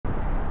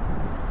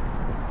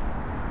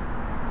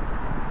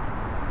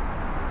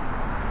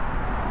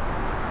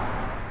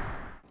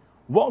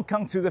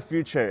Welcome to the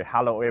future.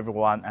 Hello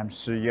everyone, I'm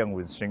Shi Yang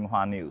with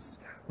Xinhua News.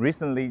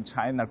 Recently,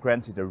 China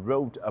granted a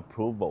road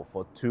approval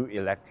for 2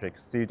 electric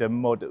sedan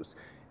models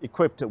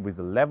equipped with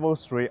Level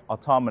 3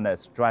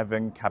 autonomous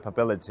driving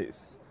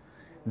capabilities.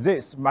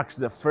 This marks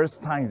the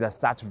first time that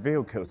such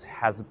vehicles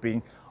has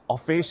been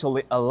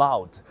officially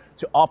allowed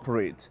to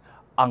operate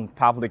on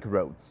public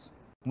roads.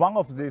 One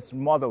of these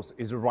models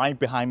is right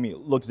behind me.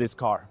 Look at this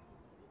car.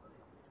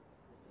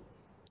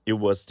 It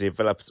was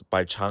developed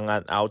by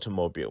Chang'an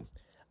Automobile,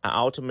 an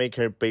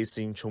automaker based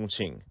in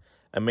Chongqing,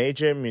 a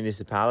major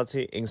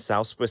municipality in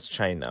southwest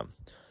China.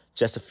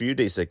 Just a few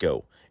days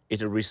ago,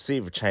 it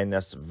received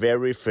China's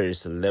very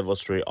first Level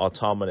 3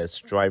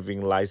 autonomous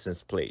driving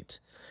license plate,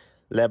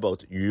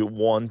 labeled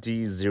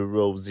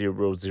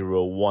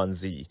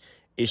Yu1D0001Z,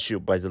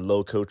 issued by the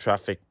local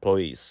traffic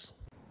police.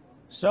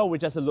 So we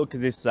just look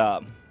at this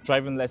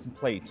driving license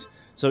plate.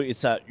 So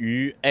it's a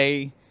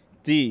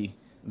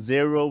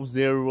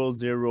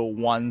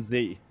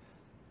UAD0001Z.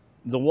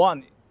 The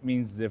one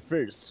means the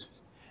first,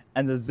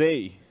 and the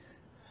Z,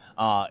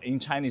 in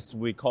Chinese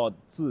we call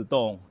自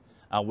动,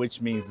 which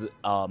means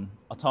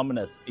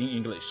autonomous in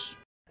English.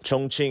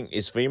 Chongqing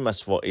is famous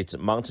for its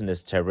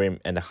mountainous terrain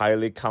and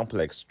highly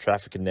complex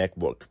traffic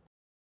network.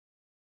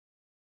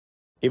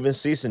 Even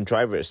seasoned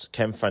drivers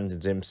can find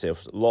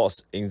themselves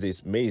lost in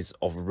this maze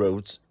of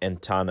roads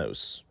and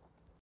tunnels.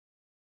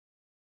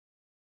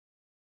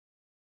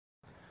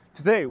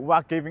 Today, we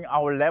are giving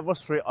our Level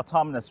 3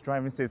 autonomous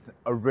driving system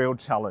a real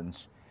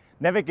challenge,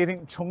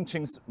 navigating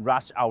Chongqing's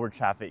rush hour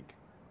traffic.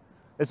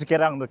 Let's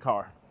get out of the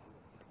car.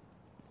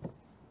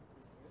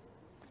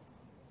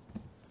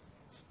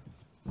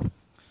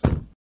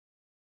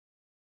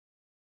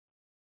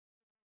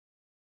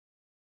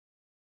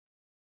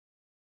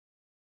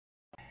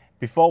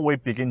 Before we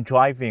begin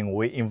driving,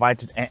 we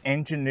invited an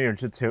engineer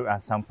to tell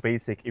us some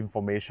basic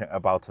information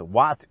about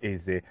what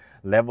is the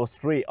Level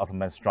 3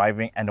 autonomous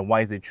driving and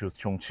why they choose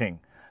Chongqing.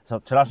 So,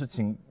 陈老师，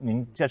请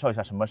您介绍一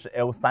下什么是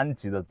L3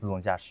 级的自动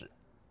驾驶。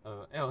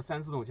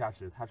L3 自动驾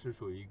驶它是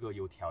属于一个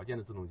有条件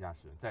的自动驾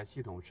驶，在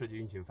系统设计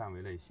运行范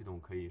围内，系统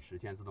可以实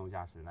现自动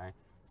驾驶，来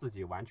自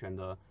己完全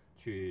的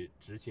去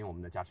执行我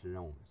们的驾驶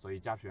任务。所以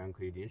驾驶员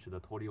可以临时的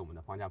脱离我们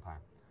的方向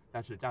盘，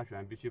但是驾驶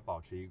员必须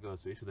保持一个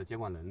随时的接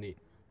管能力。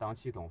当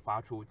系统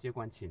发出接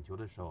管请求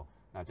的时候，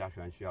那驾驶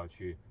员需要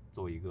去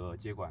做一个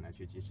接管来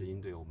去及时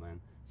应对我们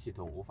系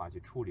统无法去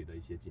处理的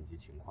一些紧急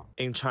情况。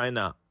In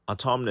China,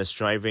 autonomous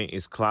driving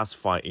is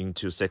classified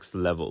into 6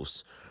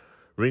 levels,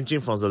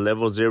 ranging from the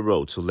level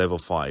 0 to level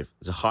 5.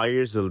 The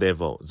higher the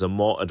level, the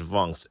more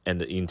advanced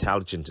and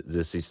intelligent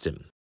the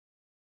system.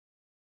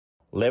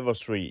 Level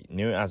 3,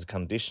 known as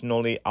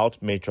conditionally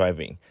automated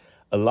driving,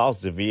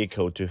 allows the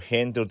vehicle to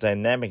handle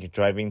dynamic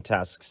driving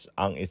tasks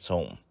on its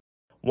own,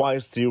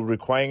 while still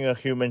requiring a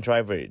human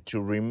driver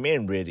to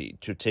remain ready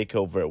to take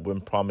over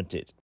when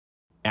prompted.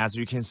 As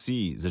you can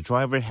see, the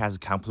driver has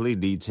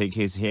completely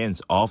taken his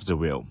hands off the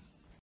wheel.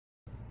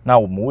 那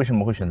我们为什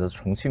么会选择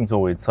重庆作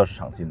为测试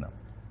场地呢？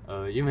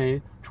因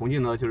为重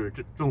庆呢，就是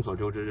众所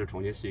周知，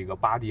重庆是一个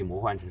8D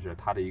魔幻城市，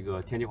它的一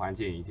个天气环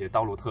境、一些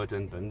道路特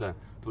征等等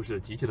都是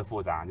极其的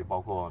复杂，就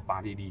包括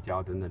8D 立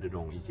交等等这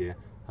种一些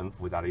很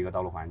复杂的一个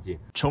道路环境。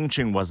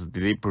Chongqing was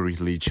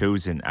deliberately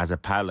chosen as a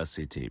pilot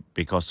city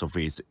because of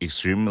its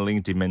extremely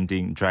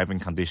demanding driving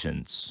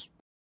conditions.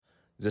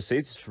 The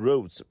city's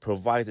roads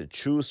provide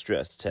true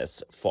stress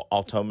tests for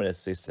autonomous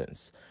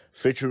systems,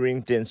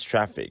 featuring dense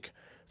traffic,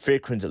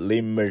 frequent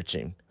lane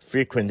merging,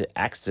 frequent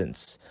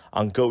accidents,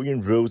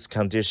 ongoing road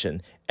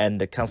condition,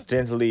 and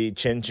constantly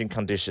changing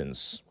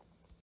conditions.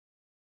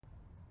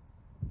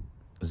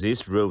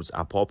 These roads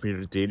are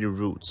popular daily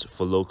routes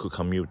for local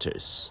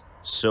commuters,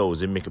 so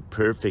they make a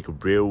perfect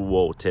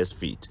real-world test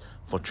fit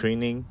for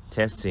training,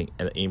 testing,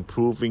 and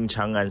improving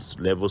Chang'an's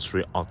Level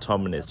 3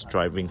 autonomous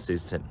driving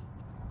system.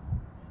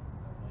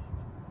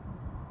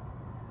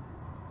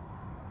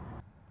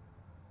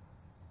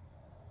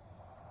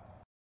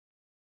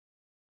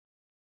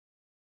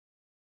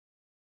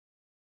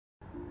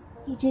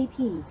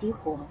 DJP 已激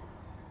活。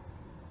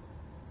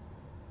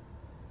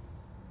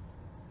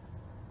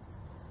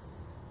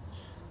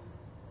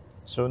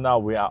So now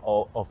we are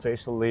all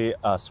officially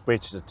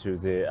switched to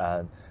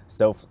the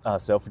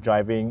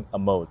self-driving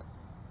mode.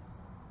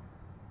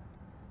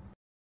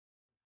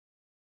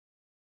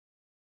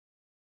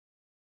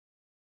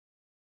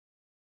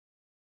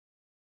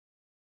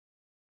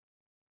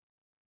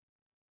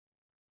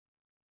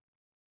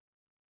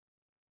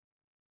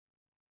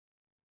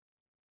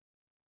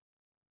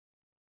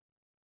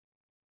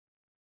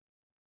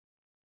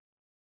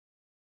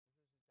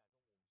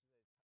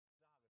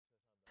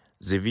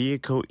 The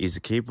vehicle is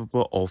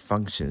capable of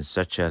functions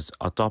such as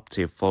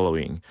adaptive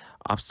following,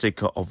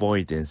 obstacle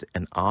avoidance,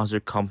 and other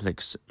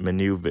complex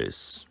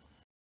maneuvers.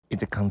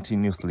 It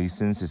continuously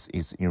senses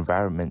its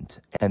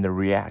environment and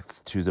reacts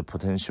to the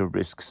potential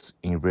risks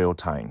in real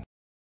time.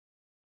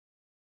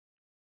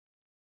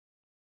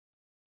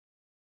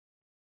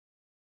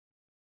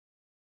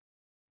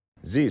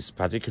 This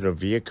particular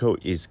vehicle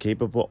is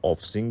capable of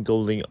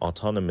single-lane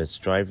autonomous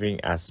driving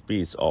at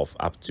speeds of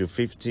up to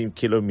 15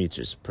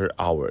 km per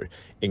hour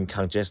in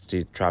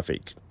congested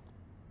traffic.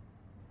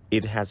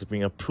 It has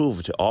been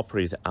approved to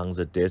operate on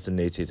the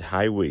designated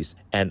highways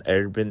and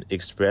urban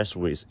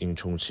expressways in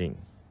Chongqing.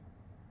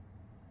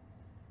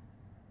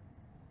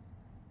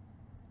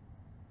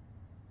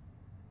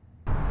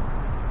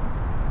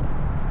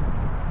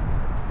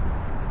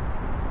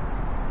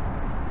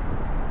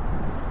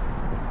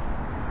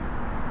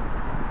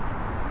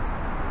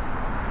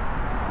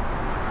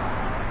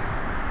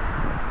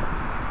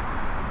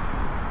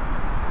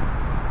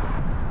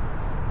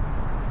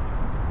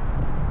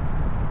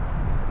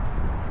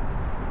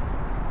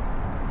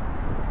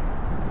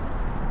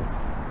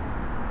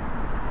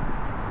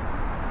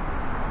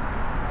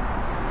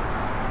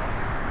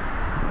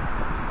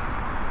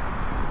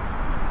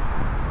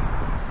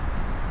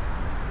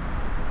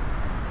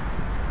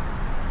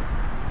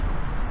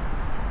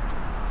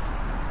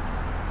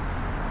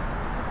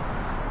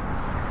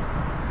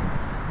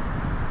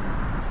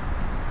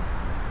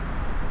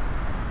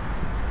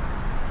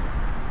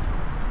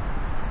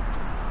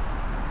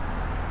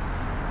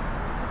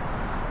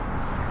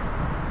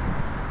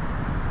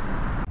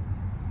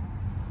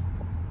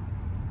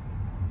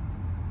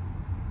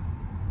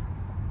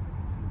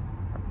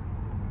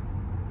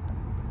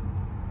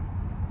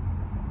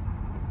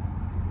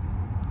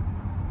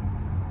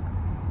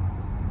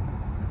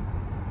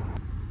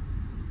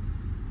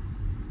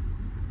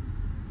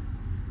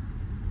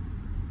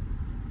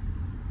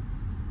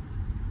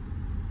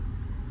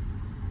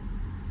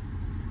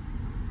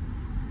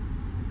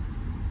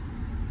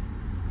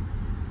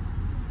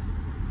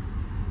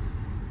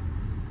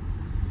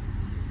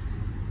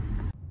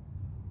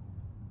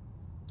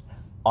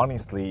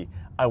 Honestly,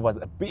 I was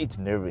a bit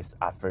nervous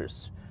at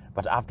first,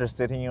 but after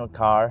sitting in a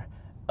car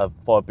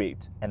for a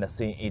bit and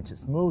seeing it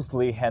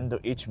smoothly handle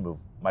each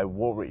move, my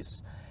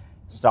worries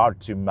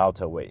start to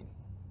melt away.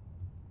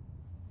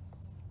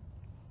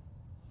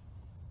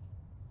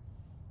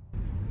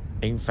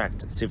 In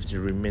fact, safety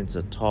remains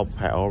a top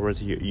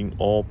priority in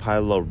all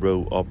pilot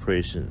road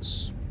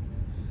operations.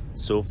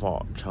 So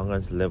far,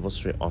 Chang'an's Level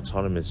 3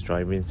 autonomous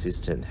driving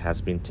system has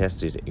been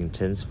tested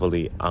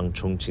intensively on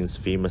Chongqing's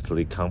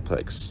famously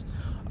complex,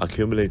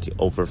 accumulating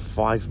over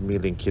 5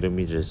 million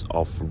kilometers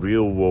of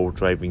real-world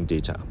driving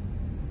data.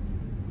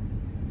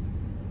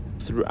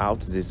 Throughout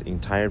this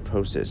entire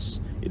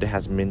process, it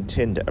has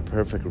maintained a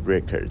perfect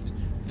record,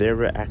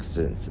 0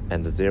 accidents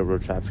and 0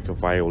 traffic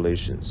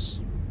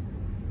violations.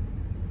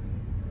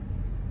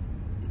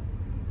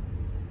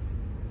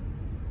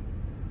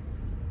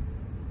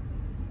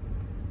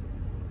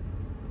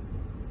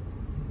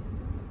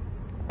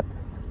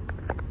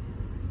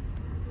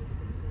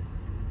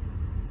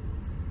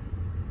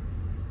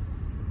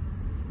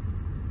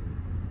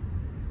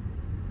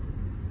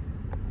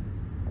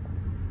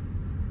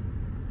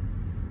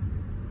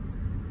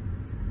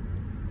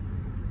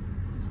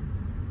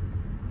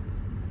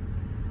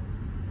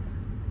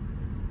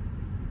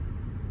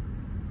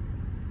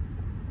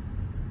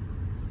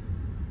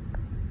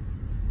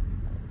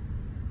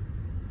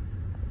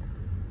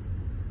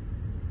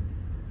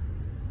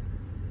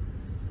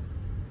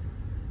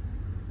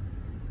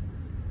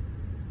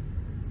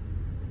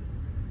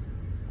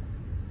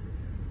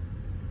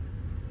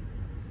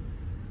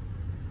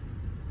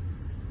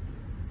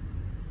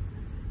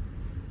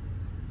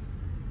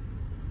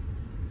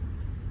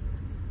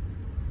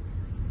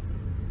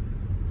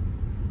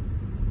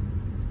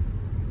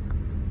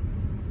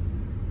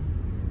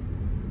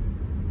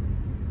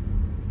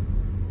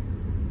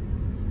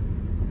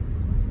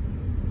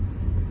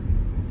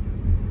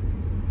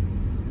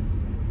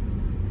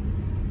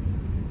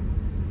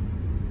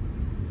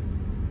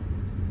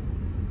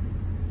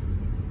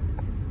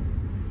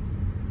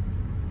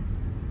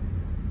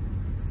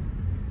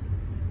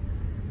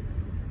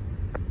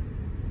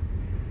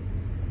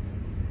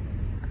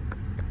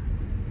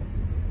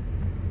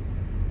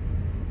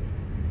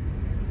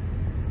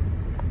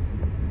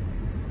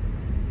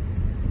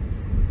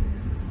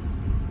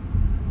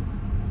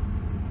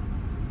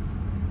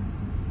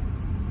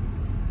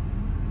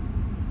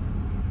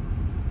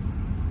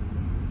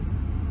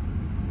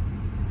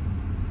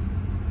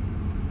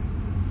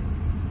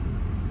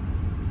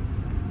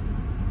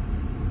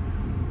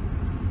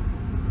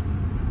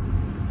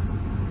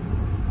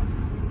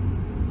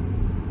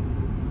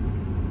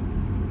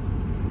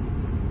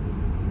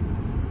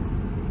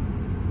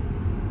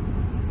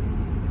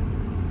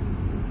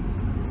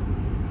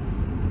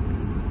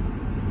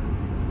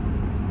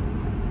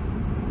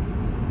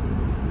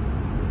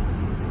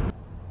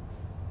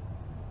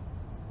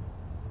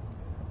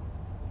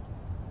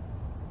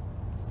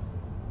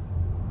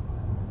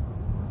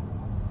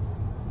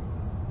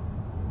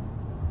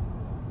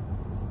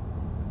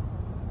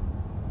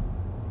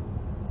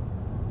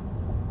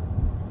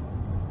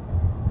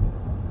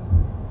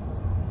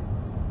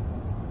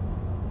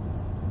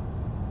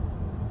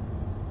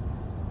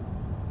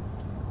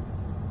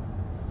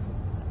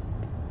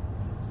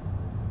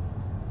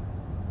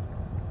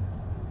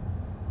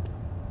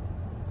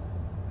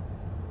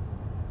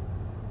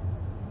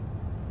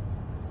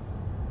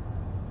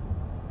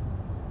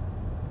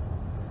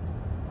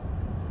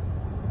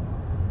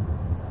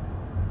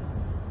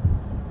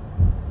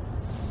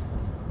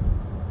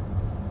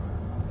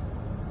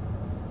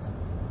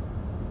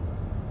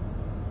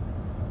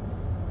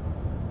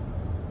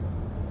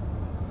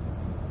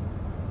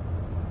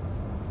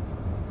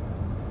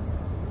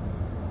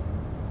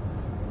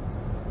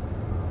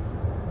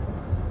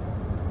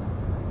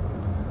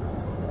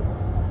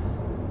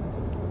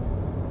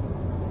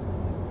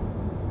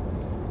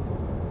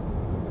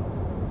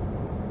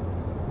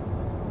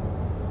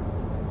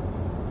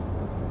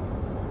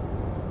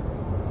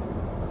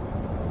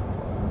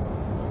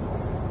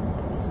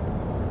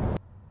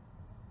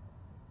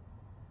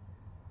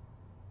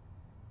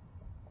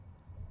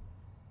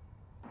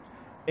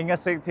 In a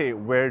city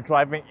where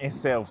driving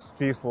itself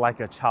feels like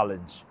a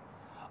challenge,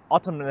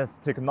 autonomous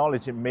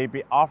technology may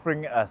be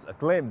offering us a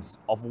glimpse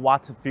of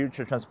what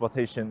future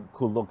transportation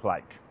could look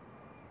like.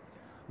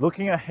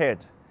 Looking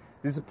ahead,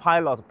 these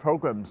pilot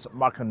programs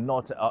mark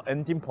not an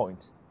ending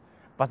point,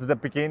 but the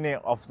beginning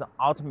of the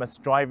autonomous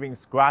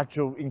driving's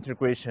gradual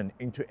integration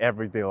into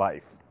everyday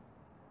life.